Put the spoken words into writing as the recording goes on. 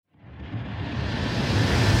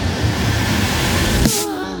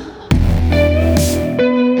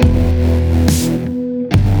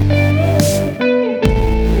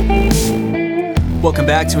Welcome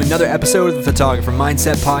back to another episode of the Photographer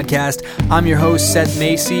Mindset Podcast. I'm your host, Seth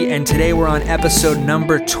Macy, and today we're on episode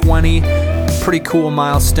number 20. Pretty cool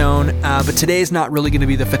milestone, but today is not really going to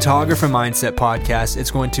be the Photographer Mindset Podcast.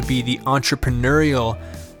 It's going to be the Entrepreneurial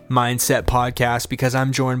Mindset Podcast because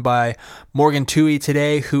I'm joined by Morgan Toohey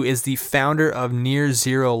today, who is the founder of Near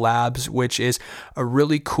Zero Labs, which is a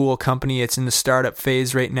really cool company. It's in the startup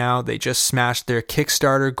phase right now. They just smashed their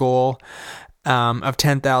Kickstarter goal of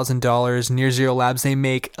 $10,000. Near Zero Labs, they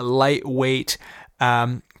make lightweight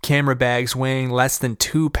camera bags weighing less than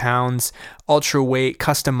 2 pounds, ultra weight,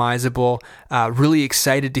 customizable. Really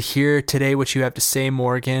excited to hear today what you have to say,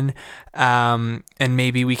 Morgan. And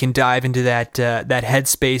maybe we can dive into that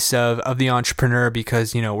headspace of the entrepreneur,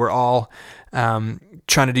 because we're all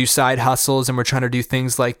trying to do side hustles and we're trying to do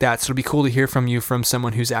things like that. So it'll be cool to hear from you, from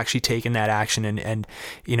someone who's actually taken that action and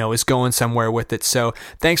is going somewhere with it. So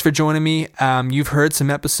thanks for joining me. You've heard some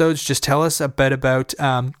episodes. Just tell us a bit about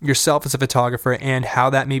yourself as a photographer and how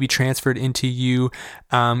that maybe transferred into you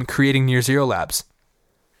creating Near Zero Labs.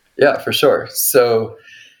 Yeah, for sure. So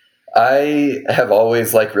I have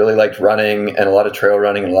always really liked running and a lot of trail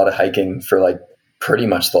running and a lot of hiking for pretty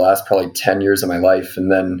much the last probably 10 years of my life.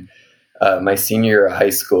 And then my senior year of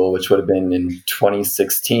high school, which would have been in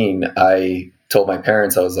 2016, I told my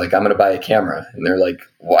parents, I was like, I'm going to buy a camera. And they're like,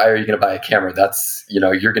 why are you going to buy a camera? That's,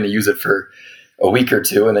 you're going to use it for a week or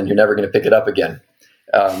two and then you're never going to pick it up again.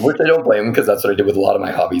 Which I don't blame them, because that's what I did with a lot of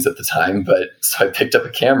my hobbies at the time. But so I picked up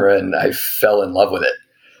a camera and I fell in love with it.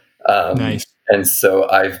 Nice. And so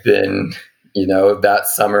I've been, that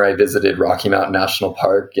summer I visited Rocky Mountain National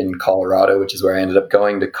Park in Colorado, which is where I ended up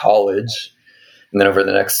going to college. And then over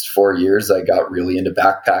the next 4 years, I got really into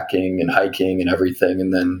backpacking and hiking and everything.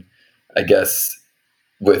 And then I guess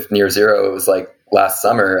with Near Zero, it was last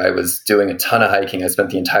summer, I was doing a ton of hiking. I spent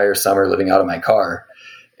the entire summer living out of my car.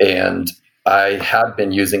 And I had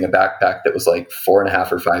been using a backpack that was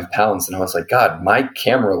 4.5 or 5 pounds. And I was like, God, my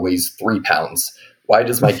camera weighs 3 pounds. Why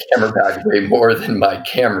does my camera bag weigh more than my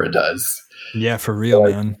camera does? Yeah, for real,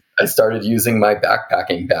 man. I started using my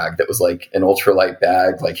backpacking bag that was an ultralight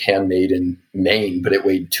bag, handmade in Maine, but it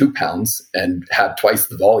weighed 2 pounds and had twice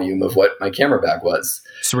the volume of what my camera bag was.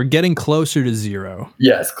 So we're getting closer to zero.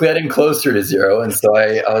 Yes, getting closer to zero. And so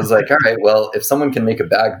I was like, all right, well, if someone can make a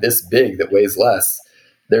bag this big that weighs less,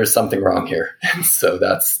 there's something wrong here. And so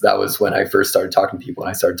that was when I first started talking to people,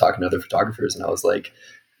 and I started talking to other photographers, and I was like,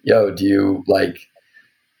 yo, do you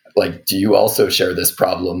do you also share this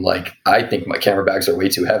problem? I think my camera bags are way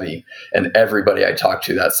too heavy. And everybody I talked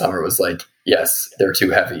to that summer was like, yes, they're too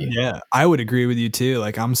heavy. Yeah, I would agree with you too.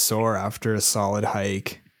 I'm sore after a solid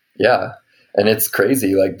hike. Yeah. And it's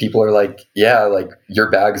crazy. People are like, yeah,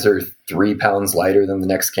 your bags are 3 pounds lighter than the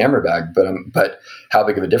next camera bag. But how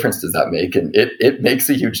big of a difference does that make? And it makes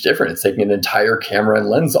a huge difference. Taking an entire camera and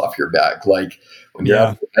lens off your bag. When you're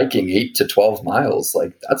out hiking 8 to 12 miles,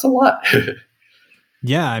 that's a lot.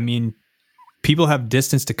 Yeah, I mean, people have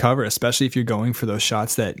distance to cover, especially if you're going for those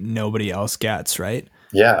shots that nobody else gets, right?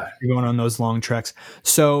 Yeah. You're going on those long treks.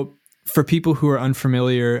 So for people who are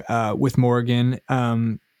unfamiliar with Morgan,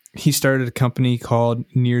 he started a company called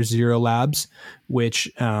Near Zero Labs,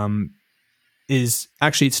 which is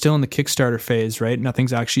actually, it's still in the Kickstarter phase, right?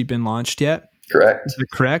 Nothing's actually been launched yet. Correct. Is that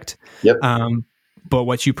correct? Yep. But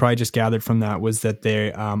what you probably just gathered from that was that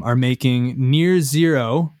they are making near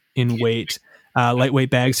zero in weight lightweight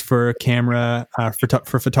bags for camera,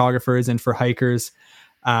 for photographers and for hikers.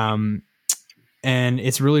 And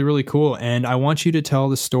it's really, really cool. And I want you to tell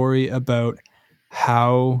the story about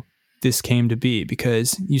how this came to be,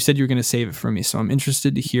 because you said you were going to save it for me. So I'm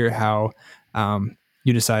interested to hear how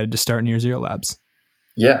you decided to start Near Zero Labs.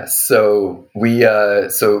 Yeah. So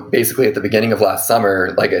so basically at the beginning of last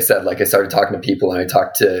summer, like I said, I started talking to people, and I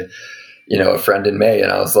talked to, a friend in May, and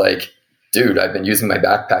I was like, dude, I've been using my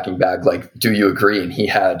backpacking bag. Do you agree? And he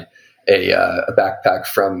had a backpack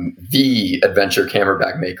from the adventure camera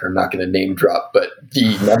bag maker. I'm not going to name drop, but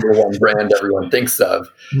the number one brand everyone thinks of.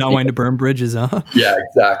 Not wanting to burn bridges, huh? Yeah,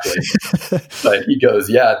 exactly. But he goes,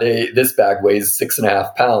 yeah, this bag weighs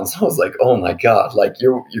 6.5 pounds. I was like, oh my God,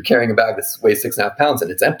 you're carrying a bag that weighs 6.5 pounds and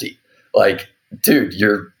it's empty. Dude,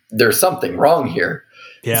 there's something wrong here.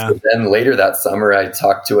 Yeah. So then later that summer, I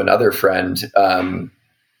talked to another friend,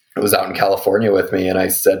 who was out in California with me. And I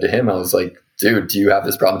said to him, I was like, dude, do you have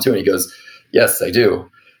this problem too? And he goes, yes, I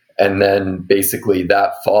do. And then basically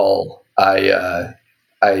that fall, I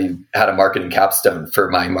had a marketing capstone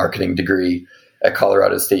for my marketing degree at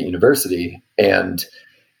Colorado State University. And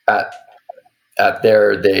at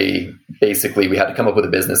there, we had to come up with a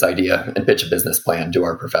business idea and pitch a business plan to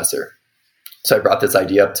our professor. So I brought this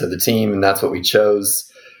idea up to the team, and that's what we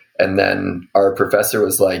chose. And then our professor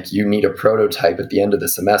was like, you need a prototype at the end of the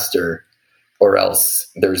semester, or else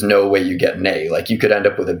there's no way you get an A. Like you could end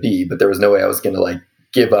up with a B, but there was no way I was going to like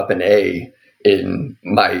give up an A in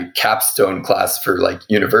my capstone class for like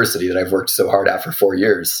university that I've worked so hard at for 4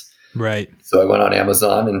 years. Right. So I went on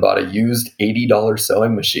Amazon and bought a used $80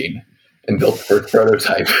 sewing machine and built the first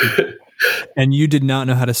prototype. And you did not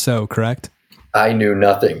know how to sew, correct? I knew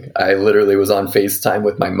nothing. I literally was on FaceTime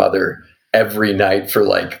with my mother every night for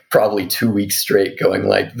like probably 2 weeks straight going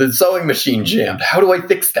like, the sewing machine jammed. How do I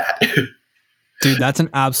fix that? Dude, that's an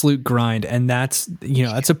absolute grind. And that's,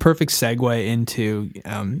 that's a perfect segue into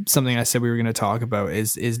something I said we were going to talk about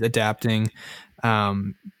is adapting,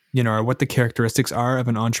 or what the characteristics are of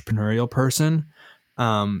an entrepreneurial person,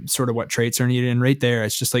 sort of what traits are needed. And right there,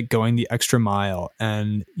 it's just like going the extra mile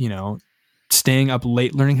and, staying up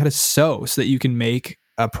late, learning how to sew so that you can make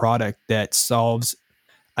a product that solves,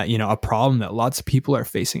 a problem that lots of people are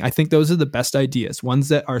facing. I think those are the best ideas. Ones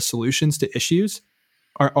that are solutions to issues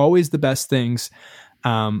are always the best things,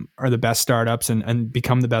 are the best startups and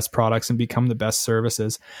become the best products and become the best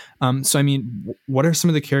services. So, I mean, what are some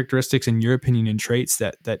of the characteristics in your opinion and traits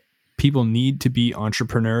that people need to be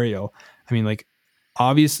entrepreneurial? I mean, like,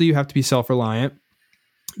 obviously you have to be self-reliant.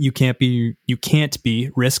 You can't be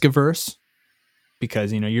risk averse,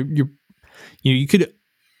 because, you could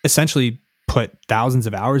essentially put thousands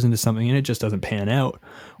of hours into something and it just doesn't pan out,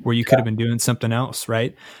 where you could have been doing something else.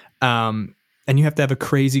 Right. And you have to have a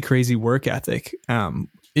crazy, crazy work ethic.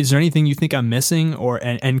 Is there anything you think I'm missing,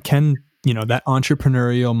 and can, that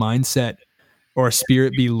entrepreneurial mindset or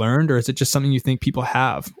spirit be learned, or is it just something you think people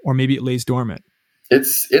have, or maybe it lays dormant?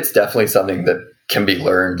 It's definitely something that can be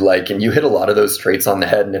learned. Like, and you hit a lot of those traits on the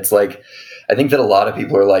head. And it's like, I think that a lot of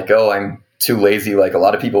people are like, oh, I'm too lazy. Like a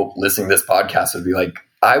lot of people listening to this podcast would be like,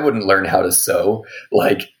 I wouldn't learn how to sew.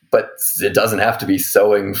 Like, but it doesn't have to be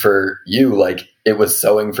sewing for you. Like it was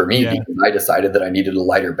sewing for me because I decided that I needed a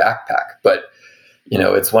lighter backpack. But,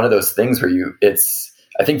 it's one of those things where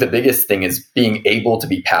I think the biggest thing is being able to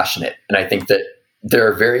be passionate. And I think that there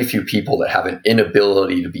are very few people that have an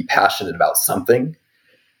inability to be passionate about something.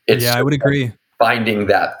 I would agree. Finding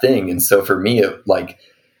that thing. And so for me,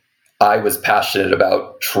 I was passionate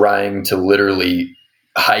about trying to literally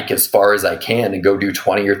hike as far as I can and go do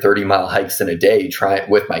 20 or 30 mile hikes in a day,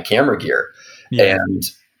 with my camera gear. Yeah. And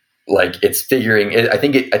like, it's figuring it. I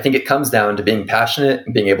think it comes down to being passionate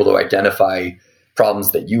and being able to identify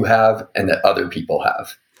problems that you have and that other people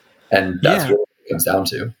have. And that's what it comes down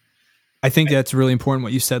to. I think that's really important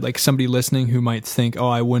what you said. Like somebody listening who might think, oh,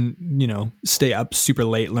 I wouldn't, stay up super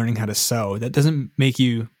late learning how to sew. That doesn't make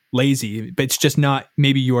you lazy, but it's just not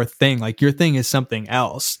maybe your thing. Like your thing is something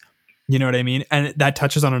else. You know what I mean? And that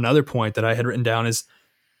touches on another point that I had written down is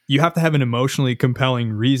you have to have an emotionally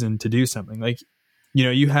compelling reason to do something. Like,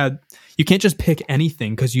 you can't just pick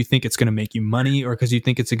anything because you think it's going to make you money or because you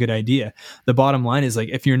think it's a good idea. The bottom line is like,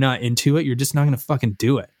 if you're not into it, you're just not going to fucking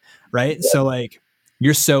do it. Right. Yeah. So like,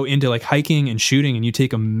 you're so into like hiking and shooting and you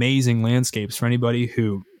take amazing landscapes. For anybody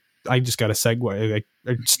who, I just got to segue, like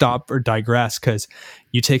stop or digress, because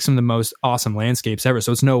you take some of the most awesome landscapes ever.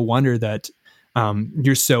 So it's no wonder that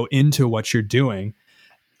you're so into what you're doing.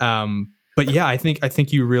 But yeah, I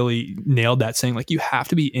think you really nailed that, saying like you have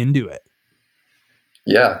to be into it.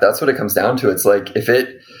 Yeah, that's what it comes down to. It's like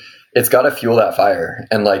it's got to fuel that fire,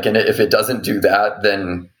 and like, and if it doesn't do that,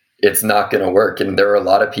 then it's not going to work. And there are a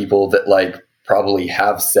lot of people that like probably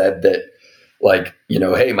have said that, like,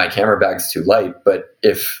 hey, my camera bag's too light. But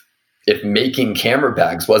if making camera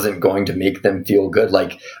bags wasn't going to make them feel good,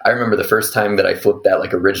 like I remember the first time that I flipped that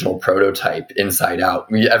like original prototype inside out.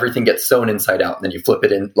 I mean, everything gets sewn inside out, and then you flip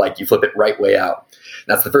it in, like you flip it right way out.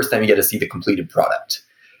 And that's the first time you get to see the completed product.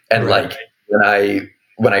 And right. Like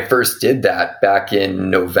when I first did that back in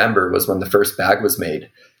November was when the first bag was made.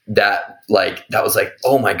 That was like,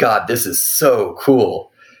 oh my God, this is so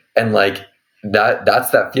cool. And like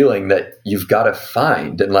that's that feeling that you've got to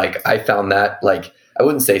find. And like I found that, like, I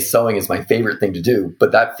wouldn't say sewing is my favorite thing to do,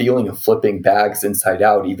 but that feeling of flipping bags inside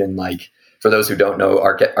out, even like for those who don't know,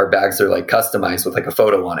 our bags are like customized with like a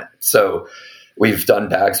photo on it. So we've done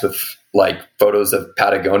bags with like photos of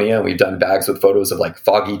Patagonia, and we've done bags with photos of like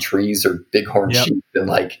foggy trees or bighorn sheep. And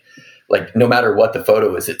like no matter what the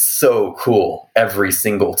photo is, it's so cool every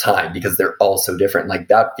single time because they're all so different. Like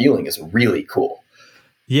that feeling is really cool.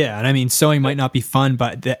 Yeah. And I mean, sewing might not be fun,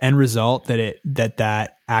 but the end result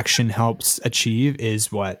that action helps achieve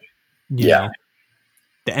is what, you know,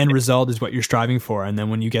 the end result is what you're striving for. And then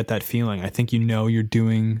when you get that feeling, I think, you're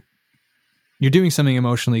doing something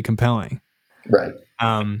emotionally compelling. Right.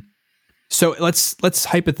 So let's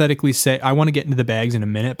hypothetically say, I want to get into the bags in a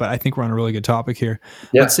minute, but I think we're on a really good topic here.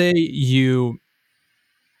 Yeah. Let's say you're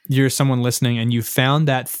someone listening and you found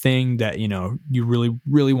that thing that, you really,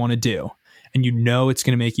 really want to do, and it's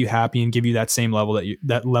going to make you happy and give you that same level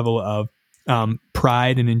that level of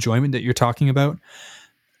pride and enjoyment that you're talking about.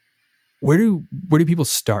 Where do people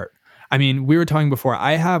start? I mean, we were talking before,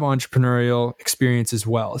 I have entrepreneurial experience as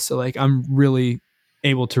well. So like, I'm really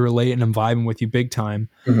able to relate and I'm vibing with you big time.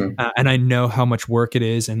 Mm-hmm. And I know how much work it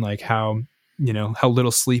is and like how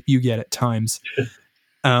little sleep you get at times.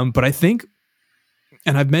 But I think,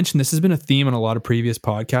 and I've mentioned this has been a theme on a lot of previous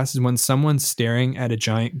podcasts, is when someone's staring at a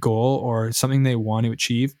giant goal or something they want to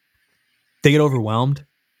achieve, they get overwhelmed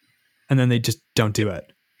and then they just don't do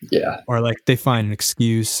it. Yeah. Or like they find an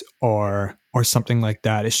excuse or something like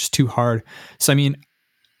that. It's just too hard. So, I mean,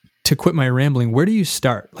 to quit my rambling, where do you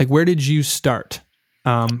start? Like, where did you start?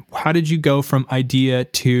 How did you go from idea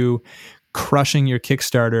to crushing your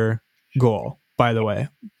Kickstarter goal, by the way?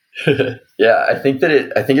 Yeah, I think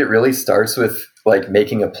it really starts with like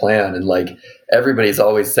making a plan, and like everybody's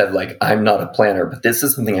always said like, I'm not a planner, but this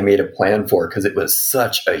is something I made a plan for because it was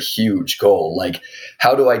such a huge goal. Like,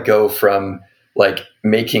 how do I go from like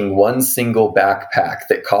making one single backpack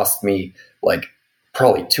that cost me like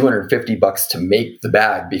probably $250 to make the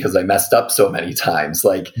bag because I messed up so many times.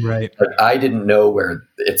 Like I didn't know where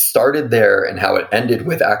it started there and how it ended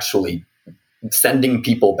with actually sending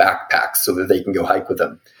people backpacks so that they can go hike with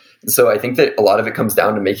them. So I think that a lot of it comes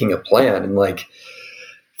down to making a plan. And like,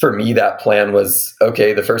 for me, that plan was,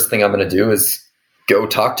 okay, the first thing I'm going to do is go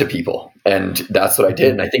talk to people. And that's what I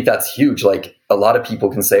did. And I think that's huge. Like, a lot of people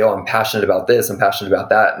can say, oh, I'm passionate about this, I'm passionate about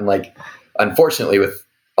that. And like, unfortunately with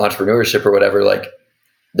entrepreneurship or whatever, like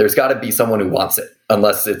there's got to be someone who wants it,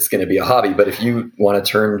 unless it's going to be a hobby. But if you want to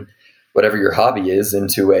turn whatever your hobby is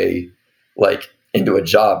into a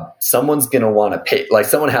job, someone's going to want to pay, like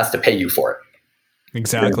someone has to pay you for it.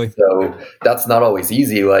 Exactly. And so that's not always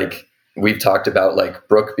easy. Like we've talked about like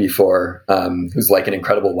Brooke before, who's like an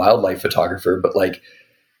incredible wildlife photographer, but like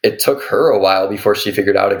it took her a while before she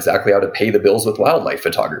figured out exactly how to pay the bills with wildlife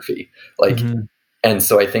photography. Like, and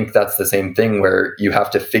so I think that's the same thing where you have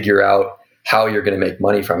to figure out how you're going to make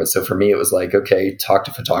money from it. So for me, it was like, okay, talk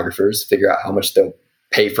to photographers, figure out how much they'll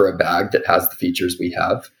pay for a bag that has the features we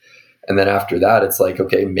have. And then after that, it's like,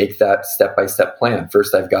 okay, make that step-by-step plan.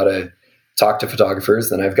 First, I've got to talk to photographers.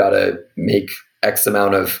 Then I've got to make X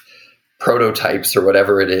amount of prototypes or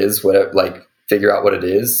whatever it is, figure out what it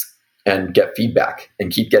is and get feedback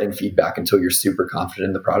and keep getting feedback until you're super confident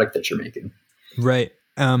in the product that you're making. Right.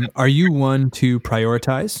 Are you one to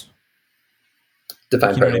prioritize?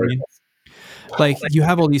 Define prioritize. Like you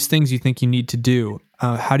have all these things you think you need to do.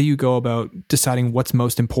 How do you go about deciding what's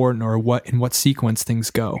most important or in what sequence things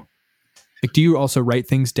go? Like, do you also write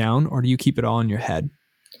things down or do you keep it all in your head?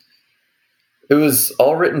 It was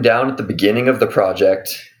all written down at the beginning of the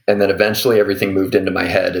project. And then eventually everything moved into my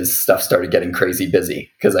head as stuff started getting crazy busy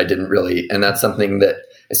because I didn't really, and that's something that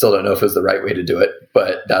I still don't know if it was the right way to do it,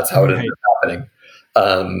 but that's how it ended up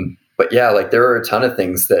happening. But yeah, like there were a ton of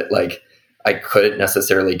things that like I couldn't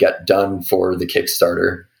necessarily get done for the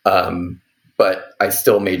Kickstarter. But I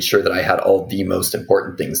still made sure that I had all the most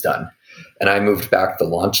important things done. And I moved back the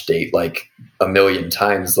launch date like a million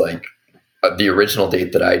times. Like the original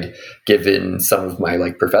date that I'd given some of my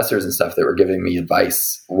like professors and stuff that were giving me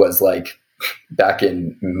advice was like back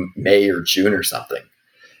in May or June or something.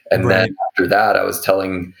 And then after that, I was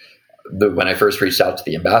telling when I first reached out to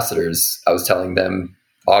the ambassadors, I was telling them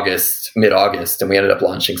mid-August, and we ended up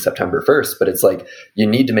launching September 1st. But it's like, you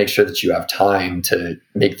need to make sure that you have time to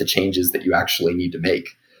make the changes that you actually need to make.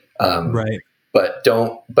 But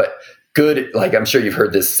good, like I'm sure you've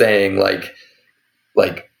heard this saying, like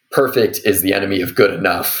perfect is the enemy of good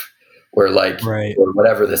enough, where like, or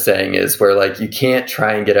whatever the saying is, where like, you can't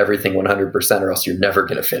try and get everything 100% or else you're never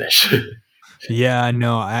going to finish. Yeah,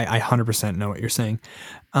 no, I 100% know what you're saying.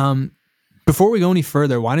 Before we go any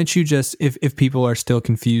further, why don't you just, if people are still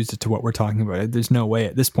confused as to what we're talking about, there's no way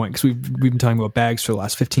at this point, because we've been talking about bags for the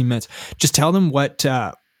last 15 minutes, just tell them what,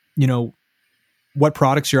 what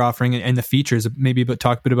products you're offering and the features, maybe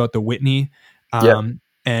talk a bit about the Whitney,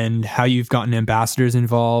 and how you've gotten ambassadors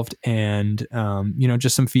involved and,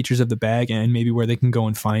 just some features of the bag and maybe where they can go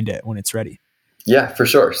and find it when it's ready. Yeah, for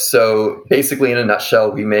sure. So basically in a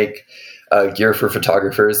nutshell, we make gear for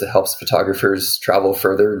photographers that helps photographers travel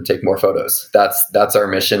further and take more photos. That's our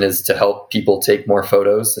mission, is to help people take more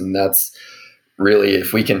photos. And that's really,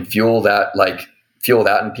 if we can fuel that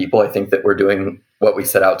in people, I think that we're doing what we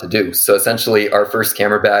set out to do. So essentially our first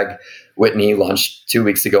camera bag, Whitney, launched 2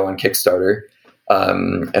 weeks ago on Kickstarter.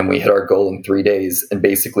 And we hit our goal in 3 days. And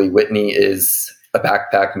basically, Whitney is a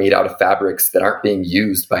backpack made out of fabrics that aren't being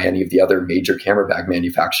used by any of the other major camera bag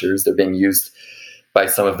manufacturers. They're being used by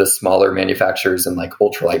some of the smaller manufacturers in like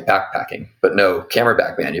ultralight backpacking, but no camera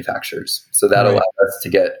bag manufacturers. So that allowed us to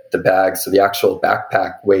get the bag. So the actual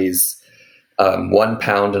backpack weighs 1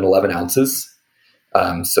 pound and 11 ounces.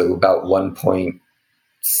 So about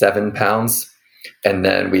 1.7 pounds. And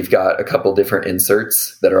then we've got a couple different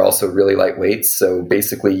inserts that are also really lightweight. So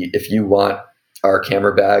basically, if you want our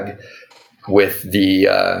camera bag with the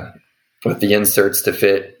inserts to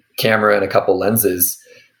fit camera and a couple lenses,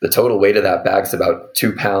 the total weight of that bag's about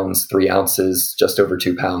 2 pounds, 3 ounces, just over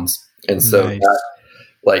 2 pounds. And so that,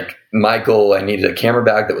 like my goal, I needed a camera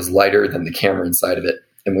bag that was lighter than the camera inside of it.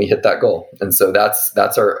 And we hit that goal. And so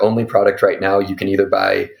that's our only product right now. You can either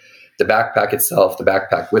buy the backpack itself, the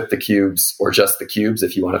backpack with the cubes, or just the cubes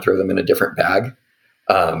if you want to throw them in a different bag.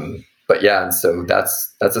 But yeah, and so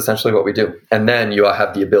that's essentially what we do. And then you all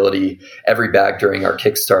have the ability, every bag during our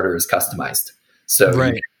Kickstarter is customized. So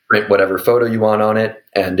you can print whatever photo you want on it.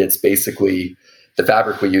 And it's basically, the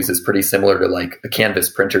fabric we use is pretty similar to like a canvas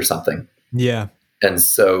print or something. Yeah. And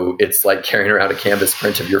so it's like carrying around a canvas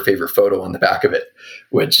print of your favorite photo on the back of it,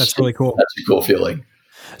 which that's really cool. That's a cool feeling.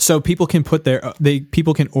 So people can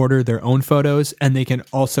people can order their own photos, and they can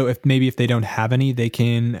also, if they don't have any, they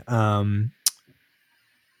can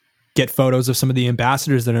get photos of some of the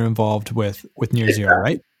ambassadors that are involved with Near Zero,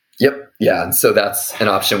 right? Yep. Yeah. And so that's an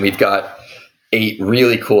option. We've got 8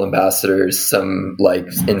 really cool ambassadors, some like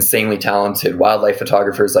insanely talented wildlife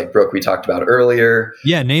photographers like Brooke we talked about earlier.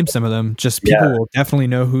 Yeah, name some of them. Just people will definitely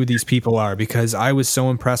know who these people are, because I was so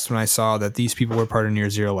impressed when I saw that these people were part of Near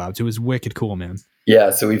Zero Labs. It was wicked cool, man.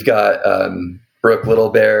 Yeah, so we've got Brooke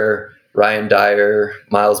Little Bear, Ryan Dyer,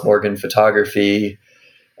 Miles Morgan Photography,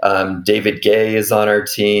 David Gay is on our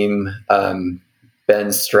team,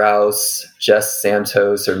 Ben Strauss, Jess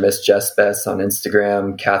Santos or Miss Jess Bess on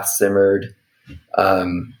Instagram, Kath Simmerd,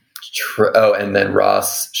 and then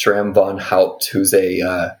Ross Schramm von Haupt, who's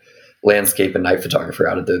a landscape and night photographer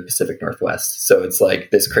out of the Pacific Northwest. So it's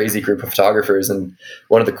like this crazy group of photographers. And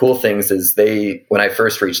one of the cool things is when I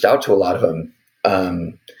first reached out to a lot of them,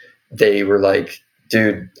 they were like,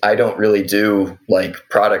 dude, I don't really do like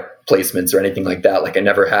product placements or anything like that. Like I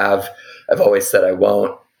never have. I've always said I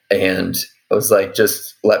won't. And I was like,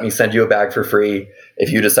 just let me send you a bag for free.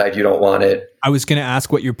 If you decide you don't want it. I was going to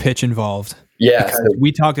ask what your pitch involved. Yeah. So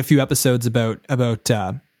we talked a few episodes about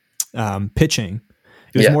pitching.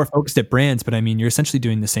 It was more focused at brands, but I mean, you're essentially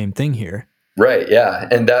doing the same thing here. Right. Yeah.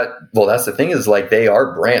 And that's the thing is like, they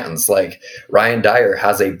are brands. Like Ryan Dyer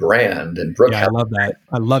has a brand and Brooke. Yeah, I love that.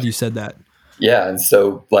 I love you said that. Yeah. And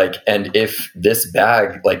so like, and if this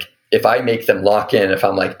bag, like if I make them lock in, if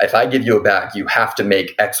I'm like, if I give you a bag, you have to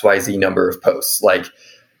make XYZ number of posts, like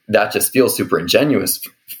that just feels super genuine,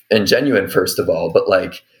 first of all. But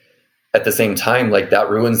like at the same time, like that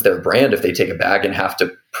ruins their brand if they take a bag and have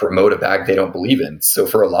to promote a bag they don't believe in. So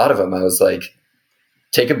for a lot of them, I was like,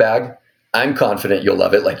 take a bag. I'm confident you'll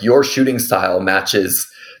love it. Like your shooting style matches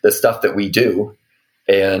the stuff that we do.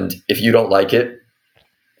 And if you don't like it,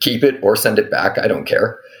 keep it or send it back. I don't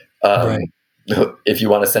care. If you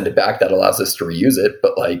want to send it back, that allows us to reuse it.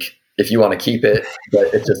 But like, if you want to keep it,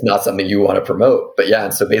 but it's just not something you want to promote. But yeah.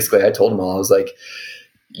 And so basically I told them all, I was like,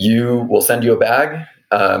 we'll send you a bag.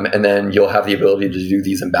 And then you'll have the ability to do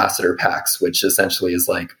these ambassador packs, which essentially is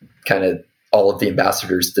like kind of all of the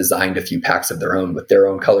ambassadors designed a few packs of their own with their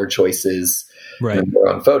own color choices and their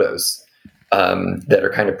own photos that are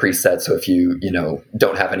kind of preset. So if you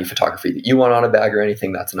don't have any photography that you want on a bag or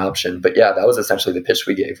anything, that's an option. But yeah, that was essentially the pitch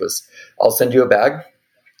we gave was I'll send you a bag.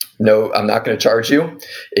 No, I'm not going to charge you.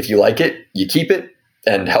 If you like it, you keep it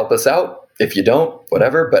and help us out. If you don't,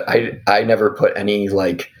 whatever. But I never put any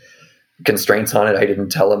like constraints on it. I didn't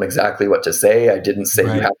tell them exactly what to say. I didn't say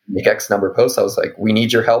you have to make X number of posts. I was like, we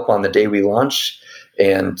need your help on the day we launch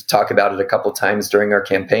and talk about it a couple times during our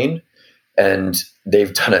campaign. And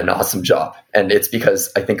they've done an awesome job. And it's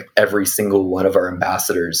because I think every single one of our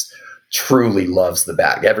ambassadors truly loves the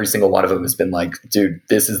bag. Every single one of them has been like, dude,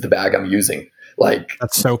 this is the bag I'm using. Like,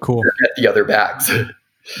 that's so cool. Forget the other bags.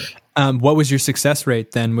 What was your success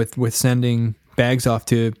rate then with sending bags off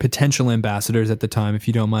to potential ambassadors at the time, if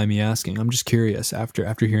you don't mind me asking? I'm just curious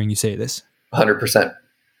after hearing you say this. 100%.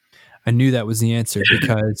 I knew that was the answer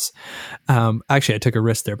because actually I took a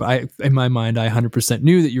risk there, but in my mind, I 100%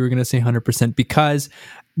 knew that you were going to say 100% because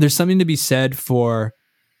there's something to be said for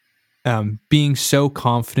being so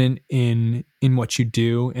confident in what you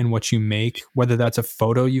do and what you make, whether that's a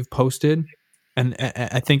photo you've posted And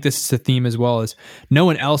I think this is a theme as well, is no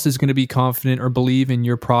one else is going to be confident or believe in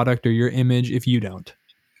your product or your image if you don't.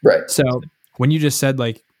 Right. So when you just said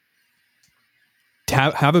like,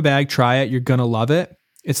 have a bag, try it, you're going to love it.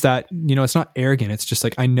 It's that, it's not arrogant. It's just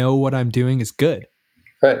like, I know what I'm doing is good.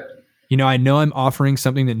 Right. I know I'm offering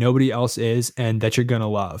something that nobody else is and that you're going to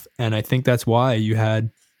love. And I think that's why you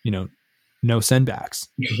had, no sendbacks.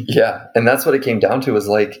 Yeah. And that's what it came down to, is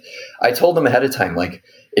like, I told them ahead of time, like,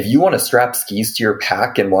 if you want to strap skis to your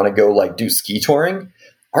pack and want to go like do ski touring,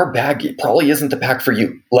 our bag probably isn't the pack for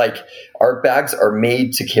you. Like, our bags are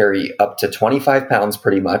made to carry up to 25 pounds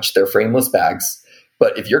pretty much. They're frameless bags.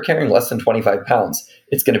 But if you're carrying less than 25 pounds,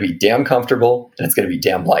 it's going to be damn comfortable and it's going to be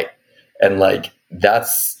damn light. And like,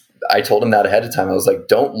 I told him that ahead of time. I was like,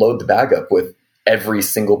 don't load the bag up with every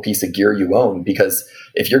single piece of gear you own, because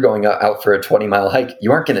if you're going out for a 20-mile hike,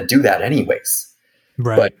 you aren't going to do that anyways.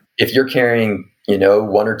 Right. But if you're carrying,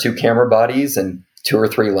 1 or 2 camera bodies and 2 or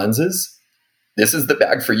 3 lenses, this is the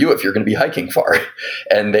bag for you if you're going to be hiking far.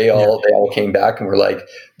 And they all came back and were like,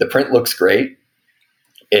 the print looks great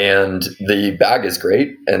and the bag is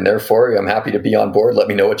great, and therefore I'm happy to be on board. Let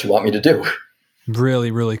me know what you want me to do. Really,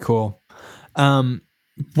 really cool.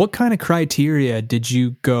 What kind of criteria did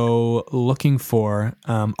you go looking for?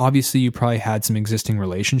 Obviously, you probably had some existing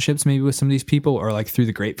relationships maybe with some of these people, or like through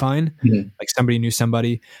the grapevine, like somebody knew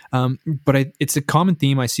somebody. But it's a common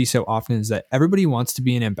theme I see so often, is that everybody wants to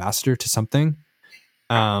be an ambassador to something.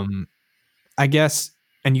 I guess,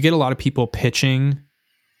 and you get a lot of people pitching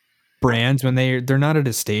brands when they're not at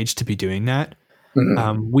a stage to be doing that.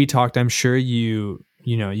 We talked, I'm sure you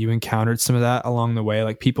encountered some of that along the way,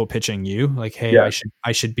 like people pitching you like, hey,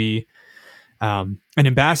 I should be an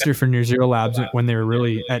ambassador for Near Zero Labs, when they were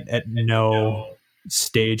really at no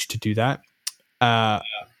stage to do that.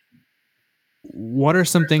 What are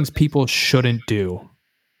some things people shouldn't do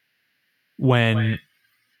when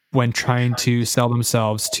trying to sell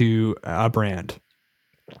themselves to a brand?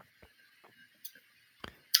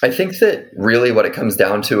 I think that really what it comes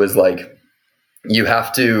down to is like, you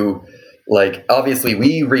have to, like, obviously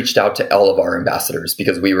we reached out to all of our ambassadors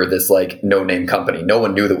because we were this like no-name company. No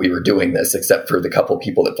one knew that we were doing this except for the couple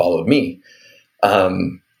people that followed me.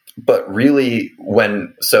 But really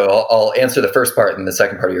I'll answer the first part and the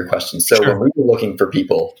second part of your question. So When we were looking for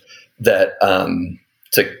people that,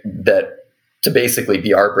 to basically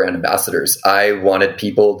be our brand ambassadors, I wanted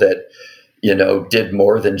people that, did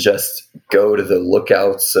more than just go to the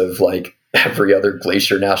lookouts of like every other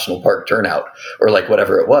Glacier National Park turnout or like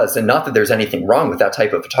whatever it was. And not that there's anything wrong with that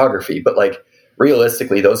type of photography, but like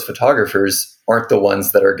realistically, those photographers aren't the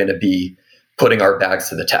ones that are going to be putting our bags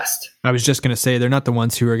to the test. I was just going to say, they're not the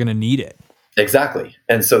ones who are going to need it. Exactly.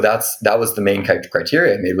 And so that was the main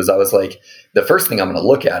criteria I made. I was like, the first thing I'm going to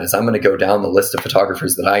look at is I'm going to go down the list of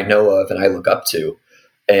photographers that I know of and I look up to.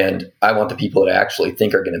 And I want the people that I actually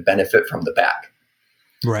think are going to benefit from the bag.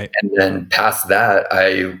 Right. And then past that,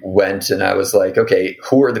 I went and I was like, okay,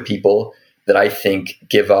 who are the people that I think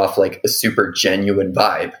give off like a super genuine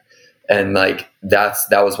vibe? And like, that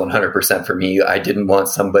was 100% for me. I didn't want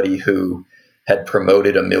somebody who had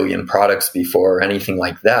promoted 1 million products before or anything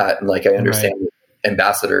like that. And like, I understand that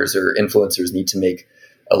ambassadors or influencers need to make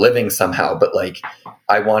a living somehow, but like,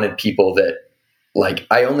 I wanted people that, like,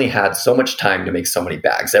 I only had so much time to make so many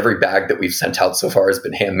bags. Every bag that we've sent out so far has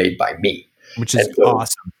been handmade by me. Which is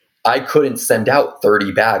awesome. I couldn't send out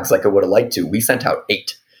 30 bags like I would have liked to. We sent out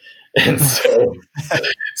 8. And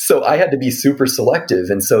so I had to be super selective.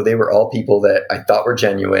 And so they were all people that I thought were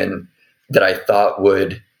genuine, that I thought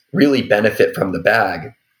would really benefit from the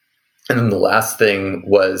bag. And then the last thing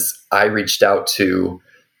was I reached out to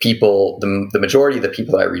people. The majority of the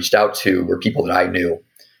people that I reached out to were people that I knew,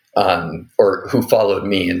 or who followed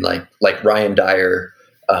me. And like Ryan Dyer,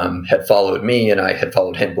 had followed me and I had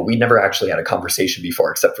followed him, but we never actually had a conversation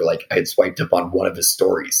before, except for like I had swiped up on one of his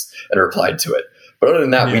stories and replied to it. But other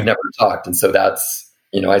than that, we'd never talked. And so that's,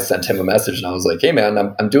 I sent him a message and I was like, hey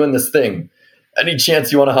man, I'm doing this thing. Any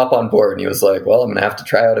chance you want to hop on board? And he was like, well, I'm going to have to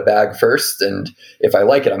try out a bag first. And if I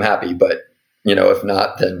like it, I'm happy. But, if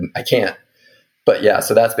not, then I can't. But yeah,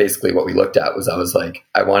 so that's basically what we looked at. I was like,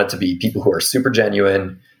 I want it to be people who are super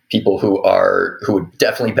genuine, people who would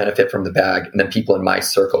definitely benefit from the bag, and then people in my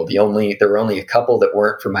circle. There were only a couple that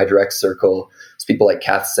weren't from my direct circle. It's people like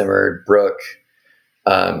Kath Simard, Brooke,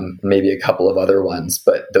 maybe a couple of other ones,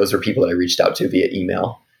 but those are people that I reached out to via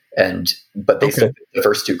email. But they still fit the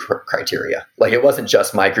first 2 criteria. Like, it wasn't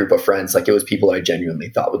just my group of friends. Like, it was people that I genuinely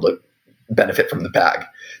thought would benefit from the bag.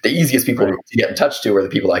 The easiest people to get in touch to are the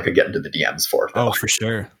people I could get into the DMs for. Oh, for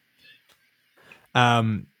sure.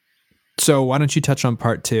 So why don't you touch on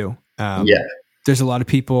part 2? There's a lot of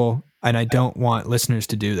people and I don't want listeners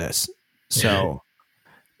to do this. So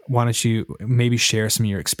why don't you maybe share some of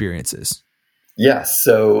your experiences? Yeah.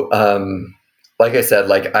 So, like I said,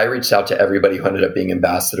 like I reached out to everybody who ended up being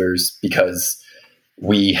ambassadors because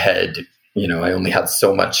we had, I only had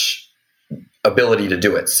so much ability to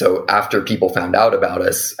do it. So after people found out about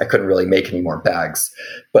us, I couldn't really make any more bags.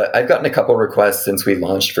 But I've gotten a couple requests since we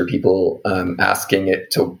launched for people asking it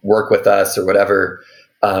to work with us or whatever.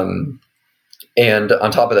 And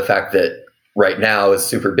on top of the fact that right now is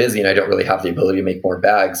super busy and I don't really have the ability to make more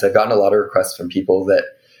bags, I've gotten a lot of requests from people that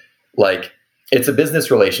like, it's a business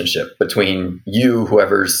relationship between you,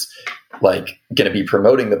 whoever's like going to be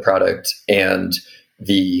promoting the product, and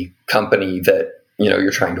the company that,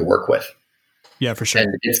 you're trying to work with. Yeah, for sure.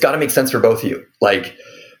 And it's got to make sense for both of you. Like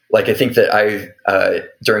I think that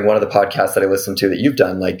during one of the podcasts that I listened to that you've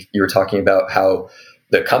done, like you were talking about how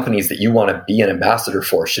the companies that you want to be an ambassador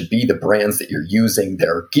for should be the brands that you're using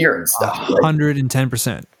their gear and stuff.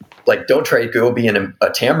 110%. Like, don't try to go be a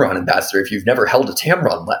Tamron ambassador if you've never held a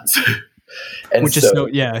Tamron lens. And which is so,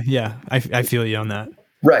 yeah. I feel you on that.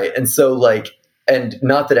 Right. And so like, and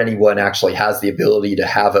not that anyone actually has the ability to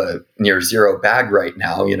have a near zero bag right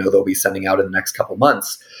now, they'll be sending out in the next couple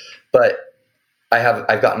months, but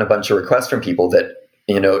I've gotten a bunch of requests from people that,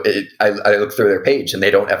 I look through their page and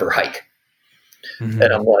they don't ever hike. Mm-hmm.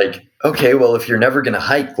 And I'm like, okay, well, if you're never going to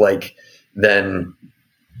hike, like, then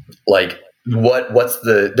like,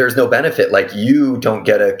 there's no benefit. Like, you don't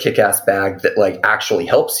get a kick-ass bag that like actually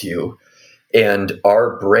helps you. And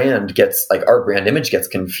our brand image gets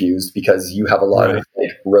confused because you have a lot of like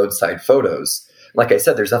roadside photos. Like I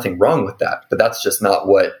said, there's nothing wrong with that, but that's just not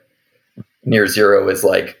what near zero is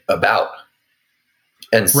like about.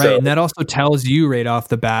 And so, and that also tells you right off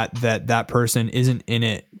the bat that person isn't in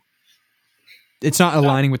it. It's not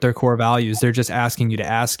aligning with their core values. They're just asking you to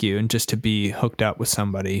ask you and just to be hooked up with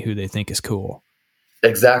somebody who they think is cool.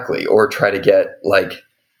 Exactly. Or try to get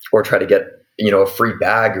a free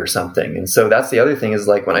bag or something. And so that's the other thing is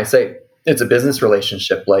like, when I say it's a business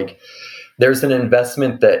relationship, like there's an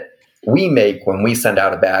investment that we make when we send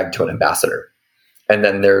out a bag to an ambassador. And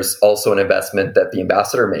then there's also an investment that the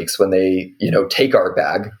ambassador makes when they, take our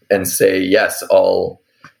bag and say, yes, I'll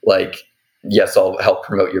help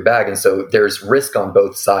promote your bag. And so there's risk on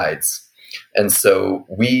both sides. And so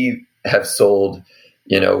we have sold,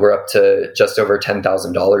 we're up to just over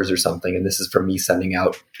 $10,000 or something. And this is from me sending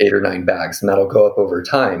out 8 or 9 bags, and that'll go up over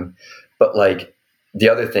time. But like the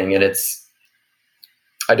other thing, and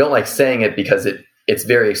I don't like saying it because it's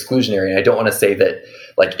very exclusionary. And I don't want to say that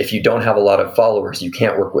like, if you don't have a lot of followers, you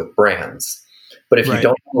can't work with brands. But if you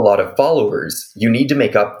don't have a lot of followers, you need to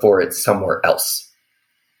make up for it somewhere else.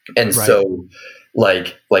 And so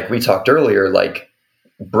like we talked earlier, like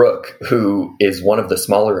Brooke, who is one of the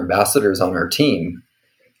smaller ambassadors on our team,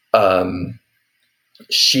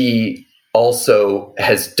 she also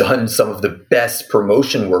has done some of the best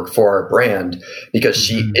promotion work for our brand because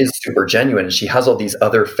she is super genuine, and she has all these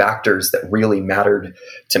other factors that really mattered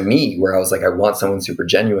to me, where I was like, I want someone super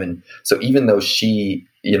genuine. So even though she,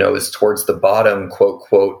 is towards the bottom,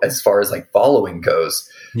 quote, as far as like following goes,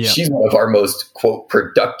 she's one of our most, quote,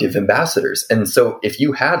 productive ambassadors. And so if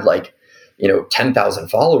you had like, 10,000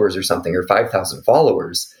 followers or something, or 5,000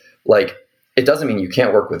 followers, like, it doesn't mean you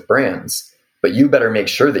can't work with brands, but you better make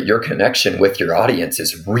sure that your connection with your audience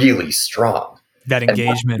is really strong. That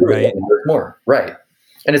engagement, right? More, right.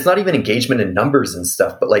 And it's not even engagement in numbers and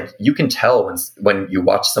stuff, but like you can tell when you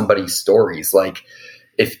watch somebody's stories, like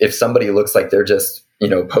if somebody looks like they're just,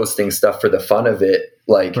 posting stuff for the fun of it,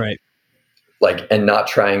 like, like, and not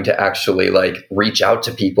trying to actually like reach out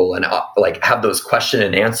to people and like have those question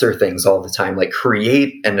and answer things all the time, like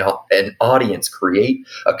create an audience, create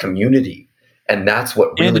a community. And that's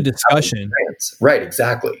what really, and a discussion. Right.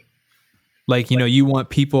 Exactly. Like, you want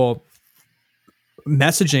people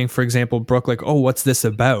messaging, for example, Brooke, like, oh, what's this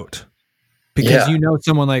about? Because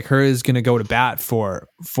someone like her is going to go to bat for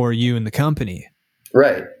you and the company.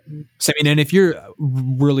 Right. So, and if you're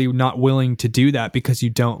really not willing to do that because you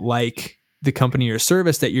don't like the company or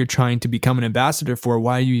service that you're trying to become an ambassador for,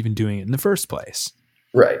 why are you even doing it in the first place?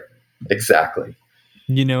 Right. Exactly.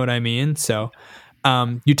 You know what I mean? So,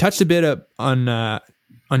 you touched a bit on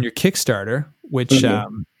your Kickstarter, which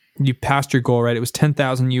you passed your goal, right? It was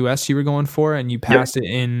 10,000 US you were going for, and you passed it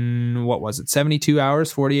in, what was it, 72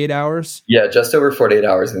 hours, 48 hours? Yeah, just over 48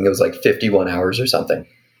 hours. I think it was like 51 hours or something.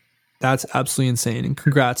 That's absolutely insane. And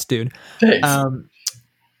congrats, dude. Thanks.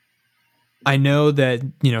 I know that,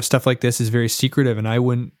 stuff like this is very secretive and I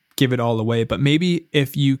wouldn't give it all away, but maybe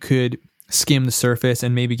if you could skim the surface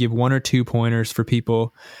and maybe give 1 or 2 pointers for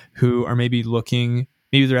people who are maybe looking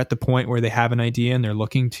maybe they're at the point where they have an idea and they're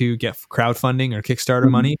looking to get crowdfunding or Kickstarter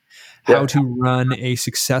money, how to run a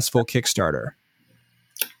successful Kickstarter?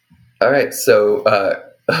 All right. So,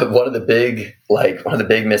 one of the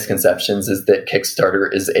big misconceptions is that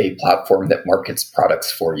Kickstarter is a platform that markets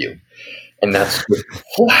products for you. And that's just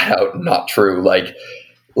flat out not true. Like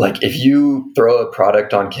if you throw a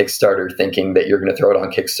product on Kickstarter thinking that you're going to throw it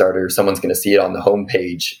on Kickstarter, someone's going to see it on the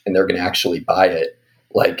homepage and they're going to actually buy it.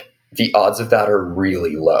 Like the odds of that are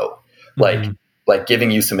really low. Mm-hmm. Like giving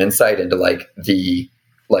you some insight into the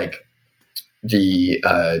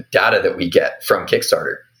data that we get from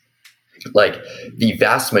Kickstarter. Like the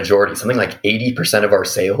vast majority, something like 80% of our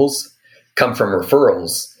sales come from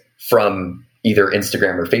referrals from either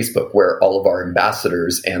Instagram or Facebook, where all of our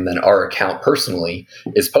ambassadors and then our account personally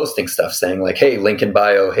is posting stuff saying like, hey, link in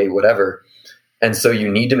bio, hey, whatever. And so you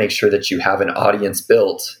need to make sure that you have an audience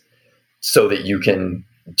built so that you can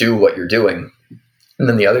do what you're doing. And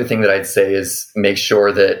then the other thing that I'd say is make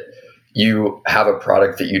sure that you have a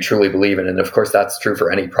product that you truly believe in. And of course, that's true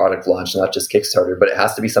for any product launch, not just Kickstarter, but it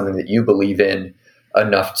has to be something that you believe in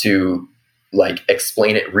enough to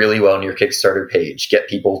explain it really well on your Kickstarter page, get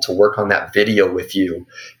people to work on that video with you,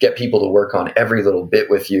 get people to work on every little bit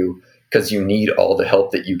with you, because you need all the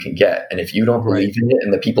help that you can get. And if you don't believe in it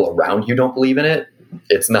and the people around you don't believe in it,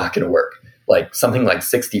 it's not going to work. Like something like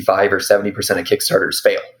 65 or 70% of Kickstarters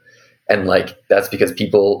fail. And that's because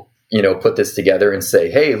people, put this together and say,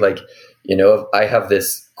 hey, if I have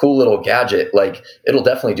this cool little gadget, it'll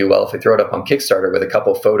definitely do well if I throw it up on Kickstarter with a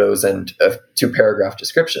couple photos and a 2-paragraph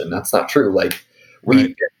description. That's not true.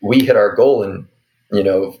 We hit our goal in,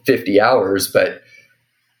 50 hours, but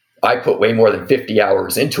I put way more than 50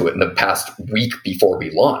 hours into it in the past week before we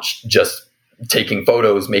launched, just taking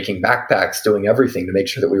photos, making backpacks, doing everything to make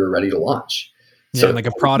sure that we were ready to launch. Yeah, so, like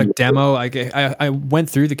a product demo. I went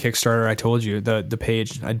through the Kickstarter. I told you the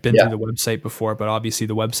page. I'd been through the website before, but obviously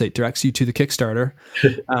the website directs you to the Kickstarter.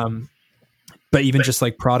 But even just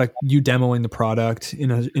product, you demoing the product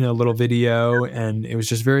in a little video, and it was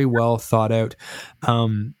just very well thought out.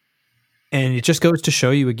 And it just goes to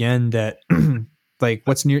show you again that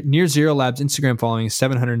what's Near Zero Labs Instagram following is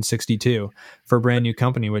 762 for a brand new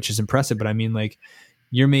company, which is impressive. But I mean,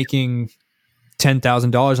 you're making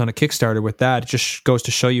 $10,000 on a Kickstarter with that. It just goes to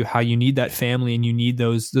show you how you need that family and you need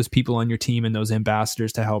those people on your team and those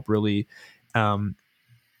ambassadors to help really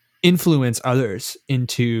influence others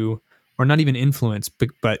into, or not even influence,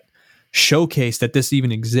 but showcase that this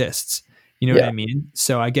even exists. You know what I mean?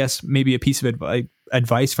 So I guess maybe a piece of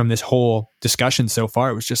advice from this whole discussion so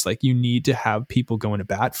far was just you need to have people going to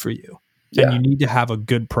bat for you, and you need to have a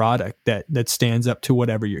good product that stands up to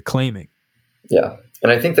whatever you're claiming. Yeah.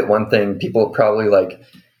 And I think that one thing people probably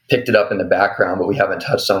picked it up in the background, but we haven't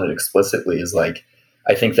touched on it explicitly is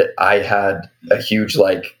I think that I had a huge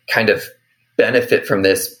kind of benefit from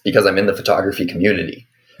this because I'm in the photography community.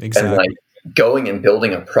 Exactly. And going and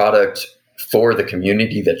building a product for the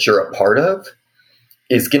community that you're a part of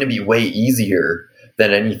is going to be way easier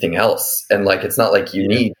than anything else. And it's not like you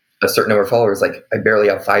need a certain number of followers. I barely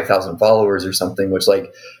have 5,000 followers or something, which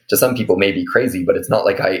to some people may be crazy, but it's not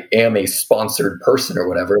like I am a sponsored person or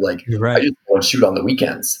whatever. You're right. I just go and shoot on the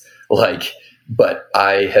weekends. But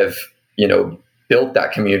I have, built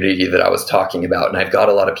that community that I was talking about. And I've got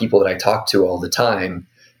a lot of people that I talk to all the time,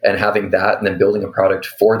 and having that and then building a product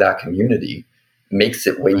for that community makes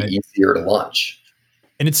it way easier to launch.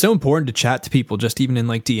 And it's so important to chat to people just even in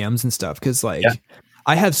DMs and stuff. Cause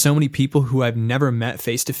I have so many people who I've never met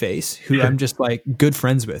face to face who I'm just good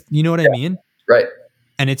friends with. You know what I mean? Right.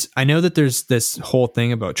 And I know that there's this whole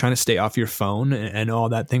thing about trying to stay off your phone and all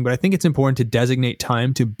that thing, but I think it's important to designate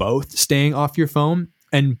time to both staying off your phone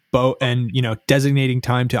and designating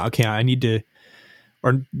time to, okay, I need to,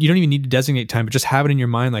 or you don't even need to designate time, but just have it in your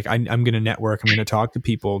mind. I'm going to network. I'm going to talk to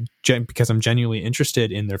people because I'm genuinely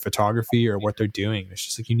interested in their photography or what they're doing. It's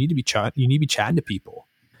just you need to be chatting to people.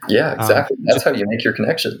 Yeah, exactly. That's how you make your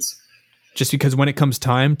connections. Just because when it comes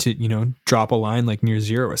time to, drop a line like Near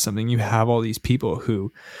Zero or something, you have all these people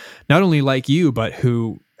who not only like you, but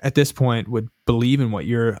who at this point would believe in what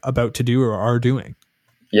you're about to do or are doing.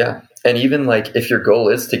 Yeah. And even if your goal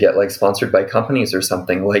is to get sponsored by companies or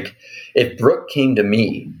something, if Brooke came to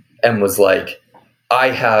me and was I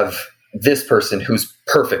have this person who's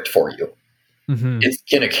perfect for you, it's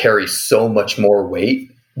going to carry so much more weight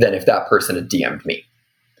than if that person had DM'd me.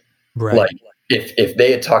 Right. If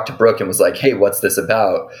they had talked to Brooke and was hey, what's this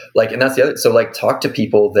about? And that's the other. So talk to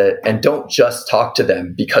people and don't just talk to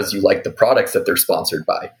them because you like the products that they're sponsored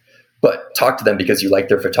by, but talk to them because you like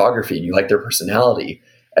their photography and you like their personality.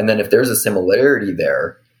 And then if there's a similarity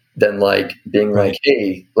there, than like being Right. like,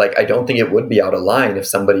 hey, like, I don't think it would be out of line if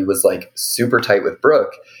somebody was like super tight with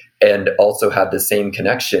Brooke and also had the same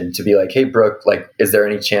connection to be like, hey, Brooke, like, is there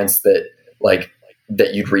any chance that like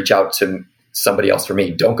that you'd reach out to somebody else for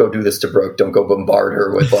me? Don't go do this to Brooke. Don't go bombard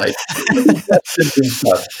her with like questions and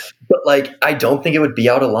stuff. But like, I don't think it would be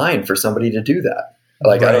out of line for somebody to do that.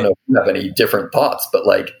 Like, I don't Right. know if you have any different thoughts, but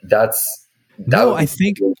like that No, would be I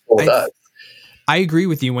think really cool with us. I agree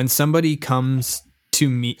with you. When somebody comes to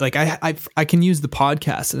me, like I can use the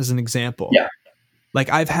podcast as an example. Yeah. Like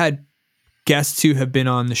I've had guests who have been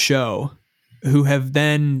on the show who have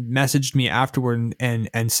then messaged me afterward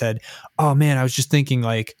and said, "Oh man, I was just thinking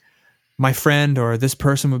like my friend or this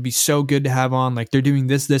person would be so good to have on. Like they're doing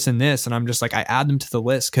this, this, and this." And I'm just like, I add them to the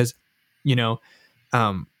list because, you know,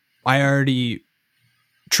 I already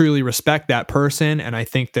truly respect that person, and I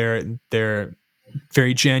think they're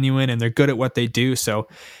very genuine and they're good at what they do. So,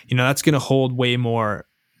 you know, that's going to hold way more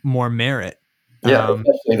merit. Yeah,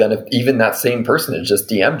 especially then if even that same person had just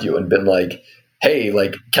DM'd you and been like, "Hey,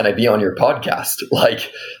 like, can I be on your podcast?"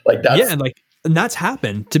 Like that's and that's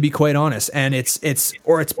happened, to be quite honest. And it's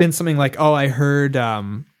been something like, "Oh, I heard."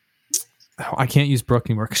 I can't use Brooke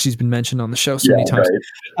anymore because she's been mentioned on the show so many times.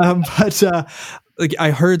 Right. But like I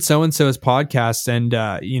heard so and so's podcast,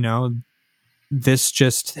 and you know, this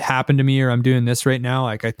just happened to me, or I'm doing this right now.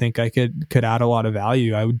 Like I think I could add a lot of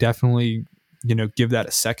value. I would definitely, you know, give that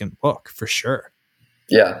a second look for sure.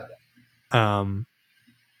 Yeah.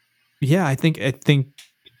 Yeah, I think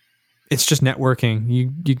it's just networking.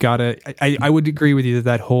 You gotta. I would agree with you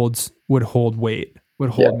that would hold weight, would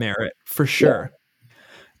hold merit for sure.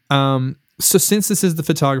 Yeah. So since this is the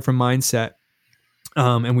photographer mindset,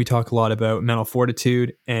 and we talk a lot about mental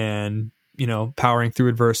fortitude and, you know, powering through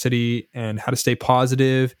adversity and how to stay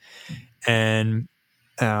positive and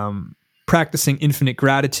practicing infinite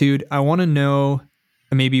gratitude, I want to know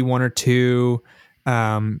maybe one or two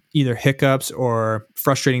either hiccups or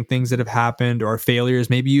frustrating things that have happened or failures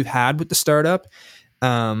maybe you've had with the startup,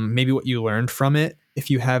 maybe what you learned from it, if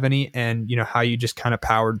you have any, and, you know, how you just kind of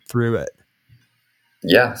powered through it.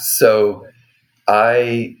 Yeah. So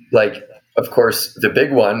of course, the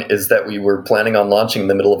big one is that we were planning on launching in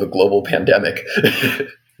the middle of a global pandemic.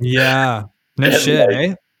 Yeah. No shit, like,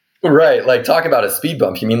 eh? Right. Like, talk about a speed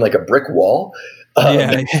bump. You mean like a brick wall?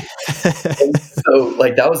 Yeah. So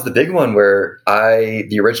like that was the big one where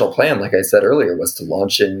the original plan, like I said earlier, was to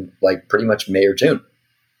launch in like pretty much May or June.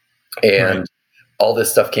 And all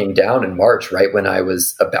this stuff came down in March, right when I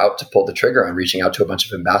was about to pull the trigger on reaching out to a bunch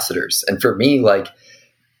of ambassadors. And for me, like,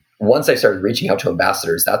 once I started reaching out to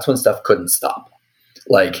ambassadors, that's when stuff couldn't stop.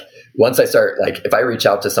 Like once I start, like if I reach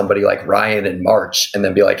out to somebody like Ryan in March and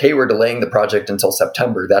then be like, "Hey, we're delaying the project until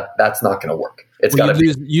September," that's not going to work. It's got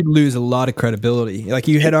to you'd lose a lot of credibility. Like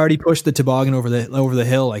you had already pushed the toboggan over the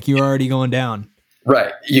hill. Like you were already going down.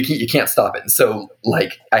 Right. You can't stop it. And so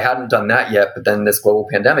like I hadn't done that yet, but then this global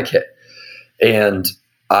pandemic hit and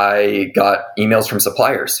I got emails from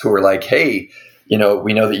suppliers who were like, "Hey, you know,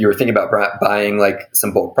 we know that you were thinking about buying like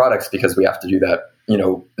some bulk products because we have to do that, you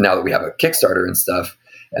know, now that we have a Kickstarter and stuff."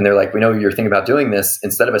 And they're like, "We know you're thinking about doing this.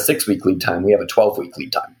 Instead of a 6-week lead time, we have a 12-week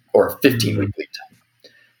lead time or a 15-week lead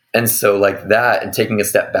time." And so like that, and taking a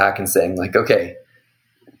step back and saying like, okay,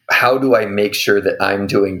 how do I make sure that I'm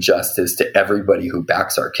doing justice to everybody who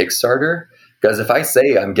backs our Kickstarter? Because if I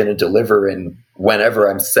say I'm going to deliver in whenever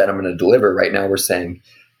I'm said I'm going to deliver, right now we're saying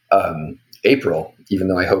April, even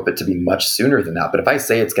though I hope it to be much sooner than that. But if I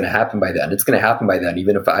say it's going to happen by then, it's going to happen by then,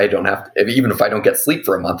 even if I don't get sleep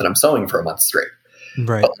for a month and I'm sewing for a month straight.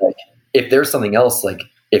 Right. But like, if there's something else, like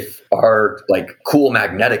if our like cool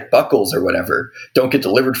magnetic buckles or whatever don't get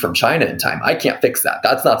delivered from China in time, I can't fix that.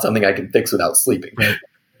 That's not something I can fix without sleeping. Right.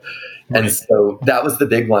 And so that was the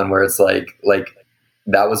big one where it's like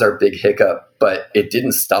that was our big hiccup, but it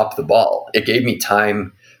didn't stop the ball. It gave me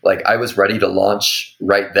time. Like I was ready to launch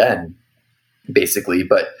right then, basically,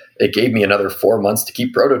 but it gave me another 4 months to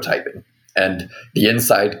keep prototyping. And the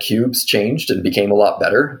inside cubes changed and became a lot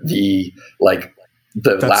better. The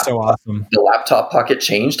laptop pocket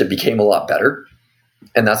changed and became a lot better.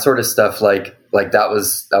 And that sort of stuff, like that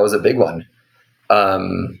was a big one.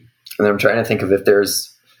 And I'm trying to think of if there's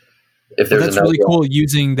that's really cool,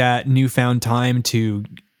 using that newfound time to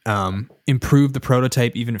improve the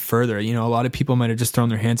prototype even further. You know, a lot of people might have just thrown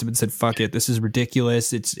their hands up and said, "Fuck it, this is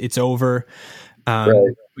ridiculous. It's over."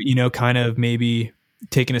 You know, kind of maybe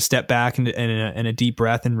taking a step back and a deep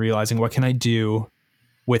breath and realizing, what can I do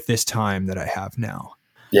with this time that I have now?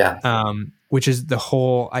 Yeah. Which is the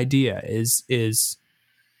whole idea, is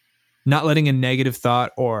not letting a negative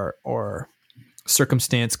thought or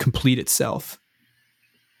circumstance complete itself.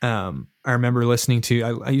 I remember listening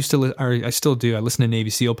to, I used to, or I still do. I listen to Navy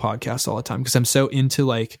SEAL podcasts all the time because I'm so into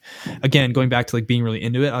like, again, going back to like being really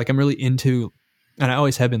into it. Like I'm really into, and I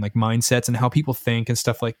always have been, like mindsets and how people think and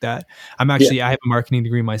stuff like that. I have a marketing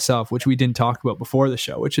degree myself, which we didn't talk about before the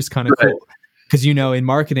show, which is kind of cool. Because, you know, in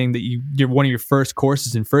marketing that you're one of your first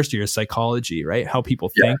courses in first year is psychology, right? How people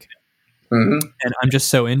think. Mm-hmm. And I'm just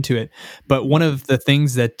so into it. But one of the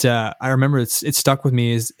things that I remember it stuck with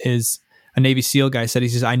me is a Navy SEAL guy said, he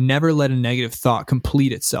says, I never let a negative thought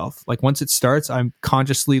complete itself. Like once it starts, I'm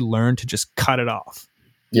consciously learn to just cut it off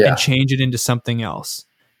and change it into something else.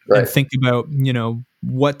 And think about, you know,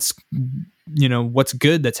 what's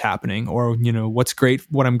good that's happening, or, you know,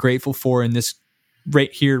 what I'm grateful for in this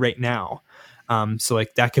right here, right now. So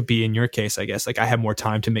like that could be in your case, I guess, like I have more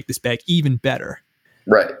time to make this bag even better.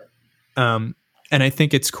 Right. And I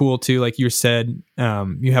think it's cool too. Like you said,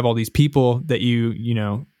 you have all these people that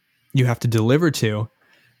you have to deliver to.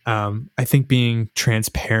 I think being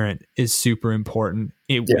transparent is super important.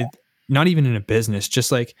 With, not even in a business,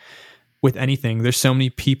 just like with anything, there's so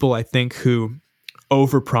many people I think who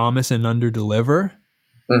overpromise and underdeliver,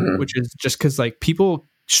 which is just because like people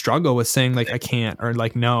struggle with saying like I can't, or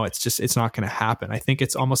like no, it's not going to happen. I think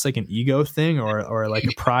it's almost like an ego thing or like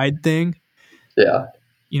a pride thing. Yeah.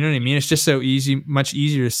 You know what I mean? It's just so easy, much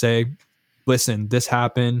easier to say, listen, this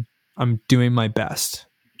happened. I'm doing my best.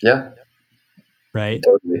 Yeah. Right.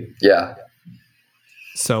 Totally. Yeah.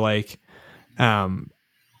 So like, I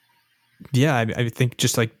think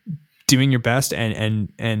just like doing your best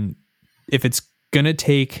and if it's going to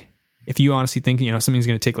take, if you honestly think, you know, something's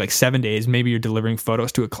going to take like 7 days, maybe you're delivering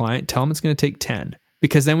photos to a client, tell them it's going to take 10,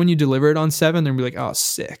 because then when you deliver it on 7, they'll be like, oh,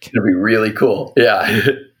 sick. It'll be really cool. Yeah.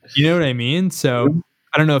 You know what I mean? So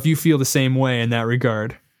I don't know if you feel the same way in that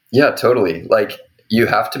regard. Yeah, totally. Like you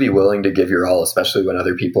have to be willing to give your all, especially when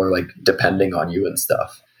other people are like depending on you and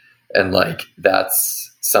stuff. And like,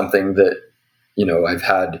 that's something that, you know, I've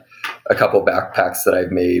had a couple backpacks that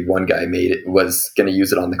I've made. One guy was going to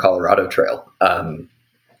use it on the Colorado Trail.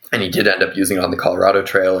 And he did end up using it on the Colorado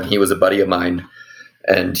Trail, and he was a buddy of mine,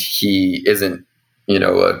 and he isn't, you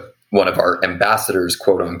know, one of our ambassadors,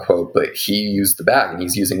 quote unquote, but he used the bag, and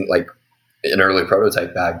he's using like an early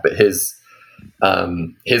prototype bag, but his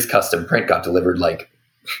custom print got delivered like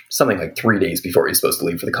something like 3 days before he's supposed to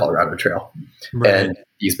leave for the Colorado Trail. Right. And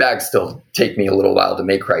these bags still take me a little while to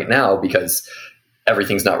make right now because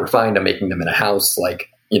everything's not refined. I'm making them in a house. Like,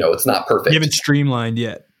 you know, it's not perfect. You haven't streamlined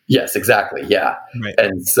yet. Yes, exactly. Yeah. Right.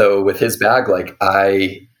 And so with his bag, like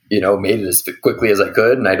I, you know, made it as quickly as I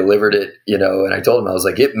could, and I delivered it, you know, and I told him, I was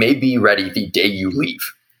like, it may be ready the day you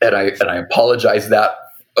leave. And I apologized that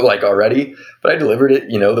like already, but I delivered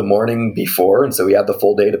it, you know, the morning before. And so we had the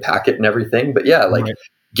full day to pack it and everything. But yeah, like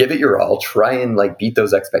give it your all, try and like beat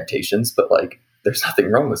those expectations. But like, there's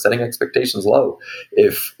nothing wrong with setting expectations low.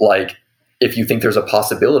 If you think there's a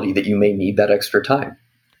possibility that you may need that extra time.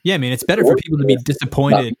 Yeah. I mean, it's better for people to be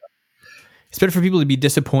disappointed. It's better for people to be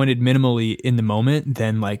disappointed minimally in the moment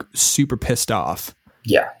than like super pissed off.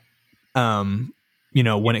 Yeah. You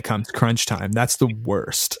know, when it comes crunch time, that's the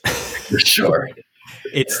worst. For sure.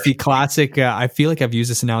 It's the classic. I feel like I've used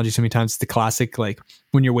this analogy so many times. It's the classic, like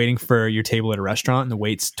when you're waiting for your table at a restaurant and the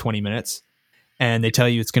wait's 20 minutes and they tell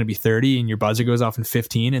you it's going to be 30 and your buzzer goes off in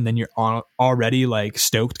 15 and then you're already like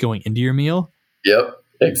stoked going into your meal. Yep.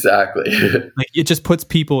 Exactly. Like it just puts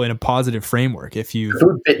people in a positive framework. If the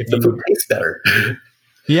food tastes better.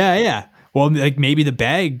 Yeah. Well, like maybe the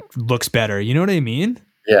bag looks better. You know what I mean?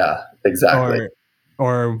 Yeah, exactly.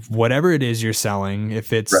 Or whatever it is you're selling.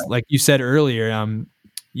 If it's like you said earlier,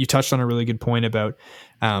 you touched on a really good point about,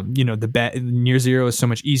 you know, the near zero is so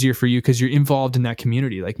much easier for you because you're involved in that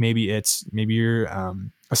community. Like maybe you're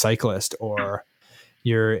a cyclist, or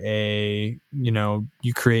you're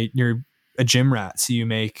you're a gym rat, so you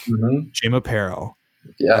make gym apparel.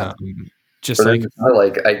 Yeah. Just like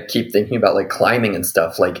I keep thinking about like climbing and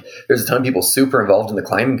stuff. Like there's a ton of people super involved in the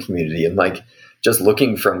climbing community, and like just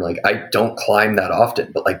looking from like, I don't climb that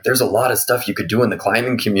often, but like there's a lot of stuff you could do in the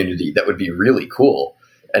climbing community that would be really cool.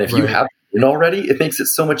 And if you have it already, it makes it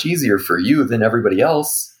so much easier for you than everybody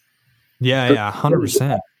else. Yeah.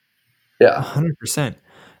 100%. Yeah.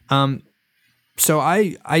 100%. So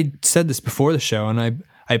I said this before the show, and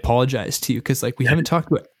I apologize to you because like we haven't talked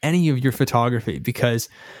about any of your photography because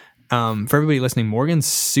for everybody listening, Morgan's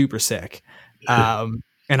super sick. And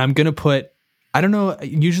I'm going to put, I don't know,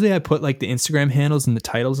 usually I put like the Instagram handles and the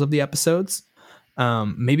titles of the episodes.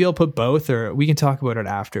 Maybe I'll put both, or we can talk about it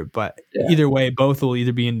after, but either way, both will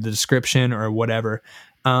either be in the description or whatever.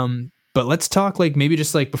 But let's talk like maybe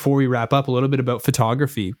just like before we wrap up a little bit about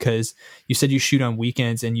photography, because you said you shoot on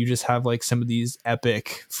weekends and you just have like some of these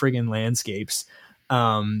epic friggin' landscapes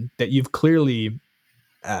that you've clearly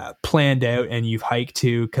planned out and you've hiked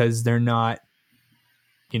to, because they're not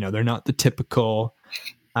the typical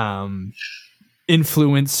influencer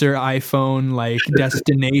iPhone like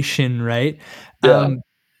destination, right? Yeah.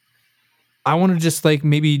 I want to just like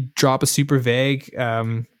maybe drop a super vague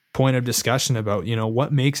point of discussion about,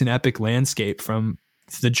 what makes an epic landscape, from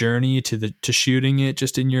the journey to shooting it,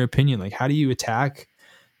 just in your opinion. Like, how do you attack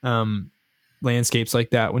landscapes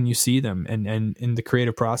like that when you see them and in the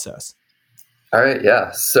creative process? All right.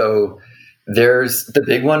 Yeah. So there's the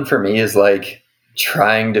big one for me is like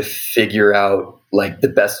trying to figure out like the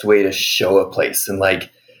best way to show a place. And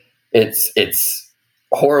like, it's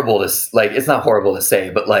horrible to like, it's not horrible to say,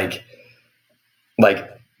 but like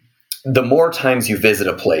the more times you visit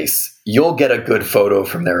a place, you'll get a good photo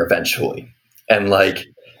from there eventually. And like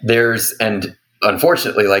and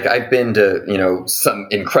unfortunately, like I've been to, some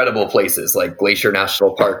incredible places like Glacier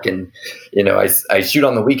National Park, and, I shoot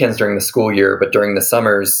on the weekends during the school year, but during the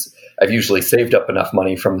summers, I've usually saved up enough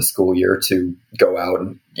money from the school year to go out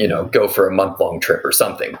and, go for a month-long trip or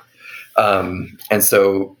something. And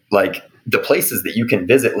so like the places that you can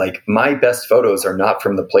visit, like my best photos are not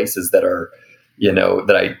from the places that are,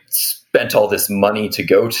 that I spent all this money to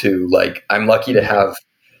go to. Like I'm lucky to have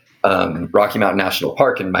Rocky Mountain National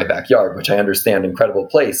Park in my backyard, which I understand, incredible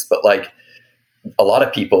place. But like a lot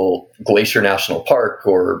of people, Glacier National Park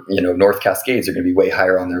or, North Cascades are going to be way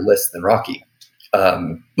higher on their list than Rocky.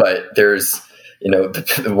 But there's,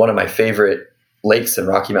 one of my favorite lakes in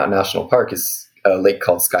Rocky Mountain National Park is a lake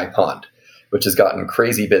called Sky Pond, which has gotten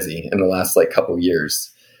crazy busy in the last like couple of years.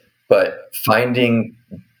 But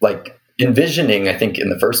envisioning, I think in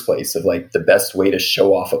the first place, of like the best way to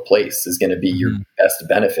show off a place is going to be your best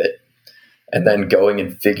benefit. And then going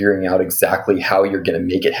and figuring out exactly how you're going to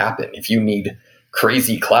make it happen. If you need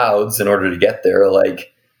crazy clouds in order to get there,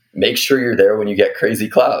 like make sure you're there when you get crazy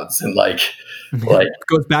clouds. And like it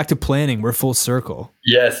goes back to planning. We're full circle.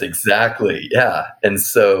 Yes, exactly. Yeah. And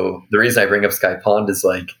so the reason I bring up Sky Pond is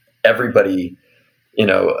like everybody,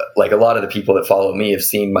 like a lot of the people that follow me have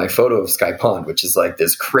seen my photo of Sky Pond, which is like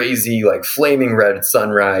this crazy, like flaming red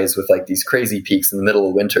sunrise with like these crazy peaks in the middle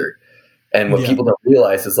of winter. And what people don't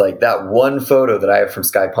realize is like that one photo that I have from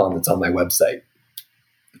Sky Pond that's on my website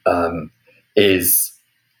is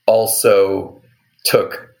also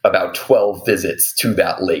took about 12 visits to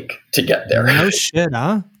that lake to get there. No shit,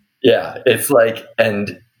 huh? Yeah. It's like,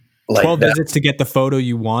 and like 12 visits to get the photo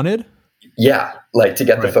you wanted? Yeah. Like to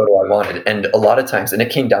get the photo I wanted. And a lot of times, and it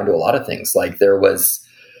came down to a lot of things. Like there was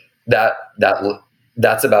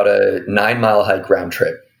that's about a 9-mile hike round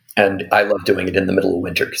trip. And I love doing it in the middle of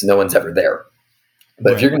winter because no one's ever there.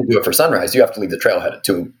 But if you're going to do it for sunrise, you have to leave the trailhead at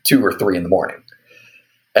 2 or 3 in the morning.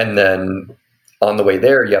 And then on the way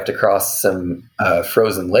there, you have to cross some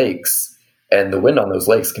frozen lakes, and the wind on those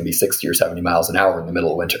lakes can be 60 or 70 miles an hour in the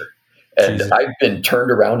middle of winter. And Jesus. I've been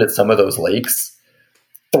turned around at some of those lakes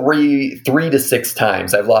 3 to 6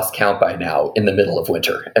 times. I've lost count by now in the middle of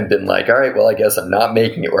winter and been like, all right, well, I guess I'm not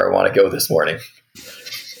making it where I want to go this morning.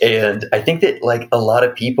 And I think that like a lot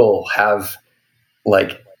of people have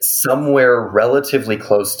like somewhere relatively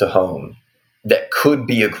close to home that could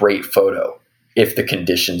be a great photo if the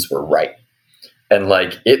conditions were right. And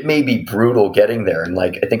like, it may be brutal getting there. And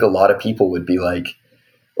like, I think a lot of people would be like,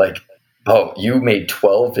 oh, you made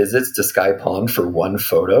 12 visits to Sky Pond for one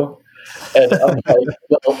photo. And I'm like,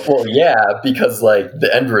 well, yeah, because like the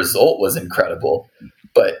end result was incredible,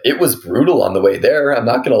 but it was brutal on the way there. I'm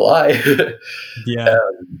not going to lie. Yeah.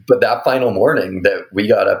 But that final morning that we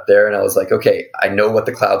got up there and I was like, okay, I know what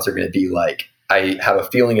the clouds are going to be like. I have a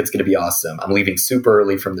feeling it's going to be awesome. I'm leaving super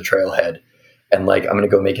early from the trailhead and like, I'm going to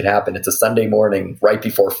go make it happen. It's a Sunday morning right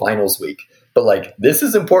before finals week. But like, this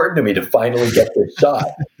is important to me to finally get this shot.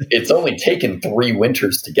 It's only taken 3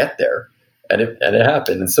 winters to get there. And it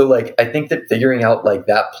happened. And so like, I think that figuring out like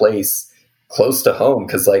that place close to home,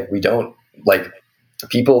 cause like we don't like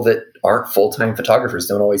people that aren't full-time photographers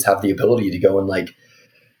don't always have the ability to go and like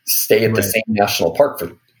stay at the same national park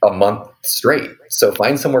for a month straight. So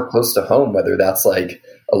find somewhere close to home, whether that's like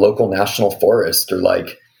a local national forest or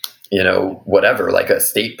like, whatever, like a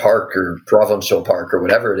state park or provincial park or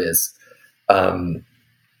whatever it is.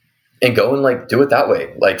 And go and like do it that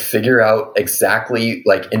way, like figure out exactly,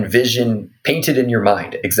 like envision, paint it in your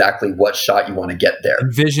mind, exactly what shot you want to get there.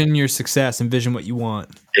 Envision your success, envision what you want.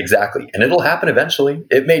 Exactly. And it'll happen eventually.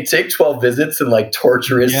 It may take 12 visits and like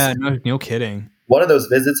torturous. Yeah, no kidding. One of those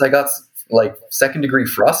visits, I got like second degree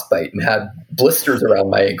frostbite and had blisters around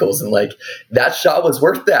my ankles. And like that shot was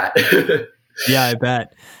worth that. Yeah, I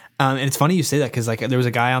bet. And it's funny you say that because like there was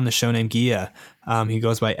a guy on the show named Gia. He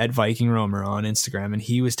goes by @VikingRoamer on Instagram, and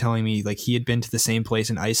he was telling me like he had been to the same place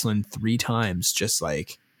in Iceland 3 times, just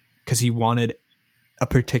like because he wanted a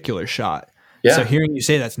particular shot. Yeah. So hearing you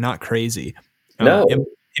say that's not crazy. No, it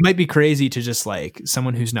might be crazy to just like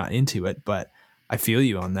someone who's not into it, but I feel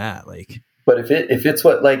you on that. Like, but if it's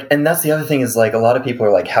what like, and that's the other thing is like a lot of people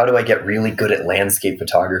are like, how do I get really good at landscape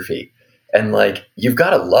photography? And like, you've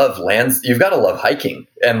got to love hiking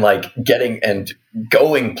and like getting and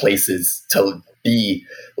going places to be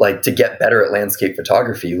like, to get better at landscape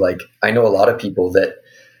photography. Like I know a lot of people that,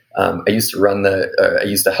 I used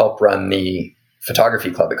to help run the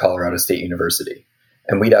photography club at Colorado State University.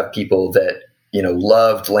 And we'd have people that, you know,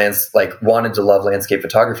 wanted to love landscape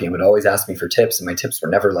photography and would always ask me for tips. And my tips were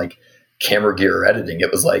never like camera gear or editing. It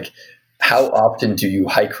was like, how often do you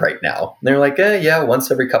hike right now? And they're like, yeah,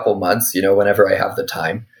 once every couple months, you know, whenever I have the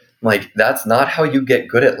time. I'm like, that's not how you get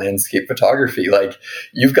good at landscape photography. Like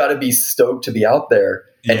you've got to be stoked to be out there.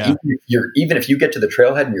 And even if you get to the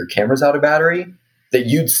trailhead and your camera's out of battery, that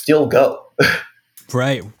you'd still go.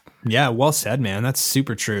 Right. Yeah. Well said, man. That's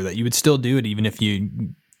super true that you would still do it even if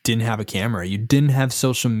you didn't have a camera. You didn't have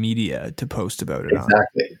social media to post about it.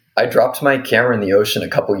 Exactly. On. I dropped my camera in the ocean a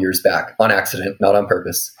couple years back on accident, not on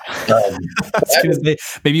purpose.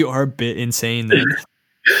 Maybe you are a bit insane then.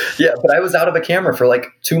 Yeah, but I was out of a camera for like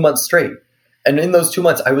 2 months straight. And in those 2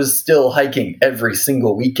 months, I was still hiking every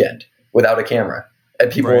single weekend without a camera.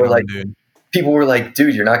 And people were like,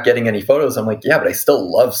 dude, you're not getting any photos. I'm like, yeah, but I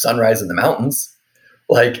still love sunrise in the mountains.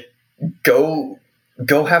 Like, go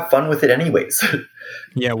have fun with it anyways.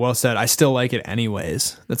 Yeah, well said. I still like it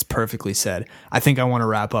anyways. That's perfectly said. I think I want to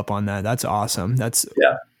wrap up on that. That's awesome. That's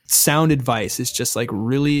sound advice. It's just like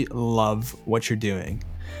really love what you're doing.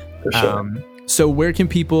 For sure. So where can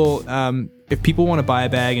people, if people want to buy a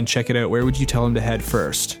bag and check it out, where would you tell them to head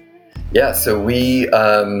first? Yeah, so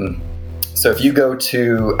so if you go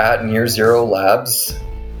to @NearZeroLabs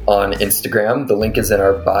on Instagram, the link is in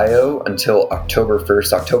our bio until October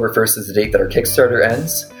 1st. October 1st is the date that our Kickstarter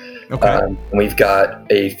ends. Okay. We've got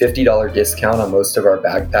a $50 discount on most of our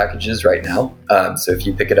bag packages right now. So if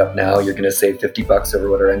you pick it up now, you're going to save $50 over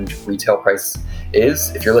what our end retail price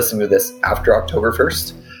is. If you're listening to this after October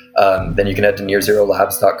 1st, then you can head to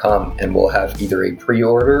nearzerolabs.com and we'll have either a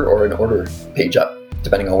pre-order or an order page up,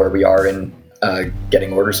 depending on where we are in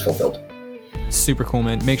getting orders fulfilled. Super cool,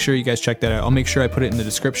 man. Make sure you guys check that out. I'll make sure I put it in the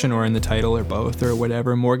description or in the title or both or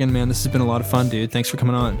whatever. Morgan, man, this has been a lot of fun, dude. Thanks for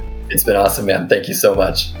coming on. It's been awesome, man. Thank you so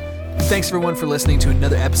much. Thanks everyone for listening to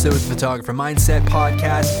another episode of the Photographer Mindset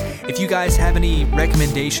podcast. If you guys have any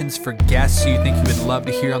recommendations for guests you think you would love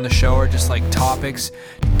to hear on the show or just like topics,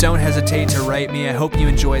 don't hesitate to write me. I hope you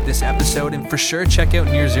enjoyed this episode, and for sure check out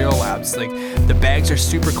Near Zero Labs. Like, the bags are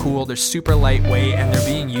super cool, they're super lightweight, and they're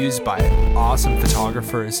being used by awesome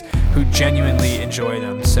photographers who genuinely enjoy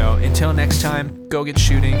them. So until next time, go get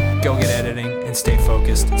shooting, go get editing, and stay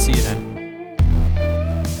focused. See you then.